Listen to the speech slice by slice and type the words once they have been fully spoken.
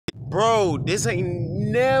Bro, this ain't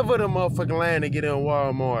never the motherfucking line to get in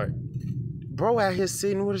Walmart. Bro out here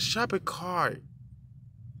sitting with a shopping cart.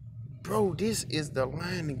 Bro, this is the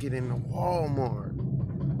line to get into Walmart.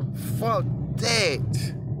 Fuck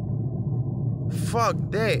that. Fuck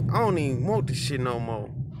that. I don't even want this shit no more.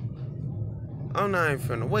 I'm not even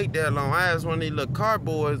finna wait that long. I asked one of these little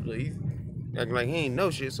cardboards, but he's acting like he ain't know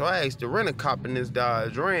shit. So I asked the rent-a-cop in this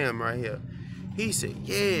Dodge Ram right here. He said,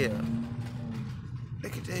 yeah.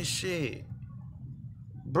 Look at that shit.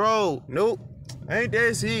 Bro, nope. Ain't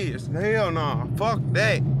that serious. Hell nah. Fuck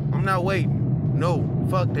that. I'm not waiting. No,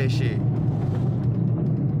 fuck that shit.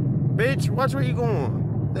 Bitch, watch where you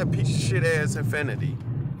going. That piece of shit ass Infinity.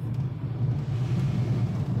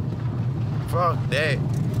 Fuck that.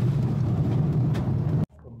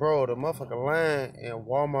 Bro, the motherfucking line in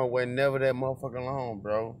Walmart was never that motherfucking long,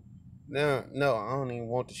 bro. No, I don't even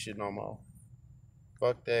want this shit no more.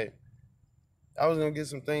 Fuck that. I was gonna get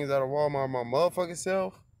some things out of Walmart my motherfucking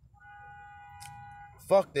self.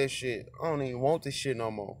 Fuck that shit. I don't even want this shit no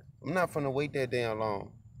more. I'm not finna wait that damn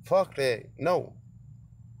long. Fuck that. No.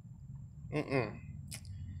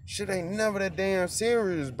 Shit ain't never that damn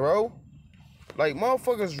serious, bro. Like,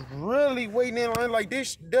 motherfuckers really waiting in line like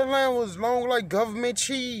this. That line was long like government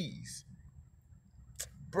cheese.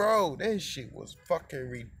 Bro, that shit was fucking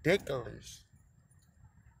ridiculous.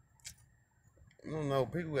 I don't know,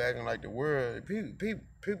 people acting like the world.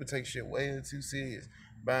 People take shit way too serious.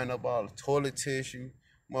 Buying up all the toilet tissue.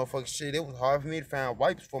 Motherfucking shit, it was hard for me to find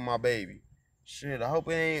wipes for my baby. Shit, I hope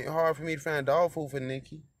it ain't hard for me to find dog food for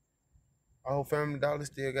Nikki. I hope Family Dollar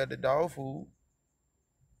still got the dog food.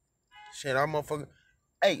 Shit, I'm motherfucking...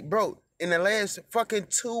 Hey, bro, in the last fucking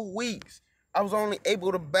 2 weeks, I was only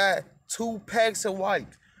able to buy 2 packs of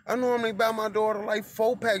wipes. I normally buy my daughter like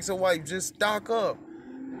 4 packs of wipes, just stock up.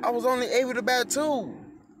 I was only able to buy 2.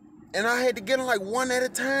 And I had to get them like one at a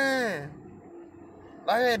time.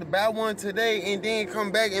 I had to buy one today and then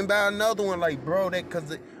come back and buy another one. Like, bro,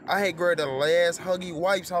 cause I had grabbed the last Huggy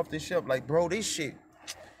wipes off the shelf. Like, bro, this shit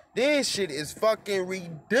is fucking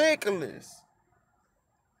ridiculous.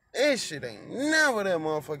 This shit ain't never that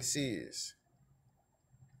motherfucker serious.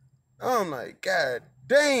 I'm like, god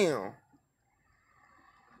damn.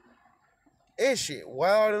 This shit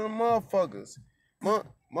wilder than motherfuckers.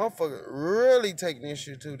 Motherfuckers really taking this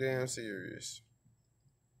shit too damn serious.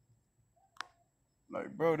 Like,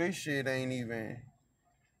 bro, this shit ain't even...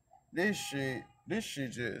 This shit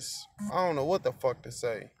just... I don't know what the fuck to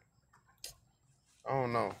say. I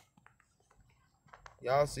don't know.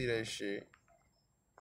 Y'all see that shit.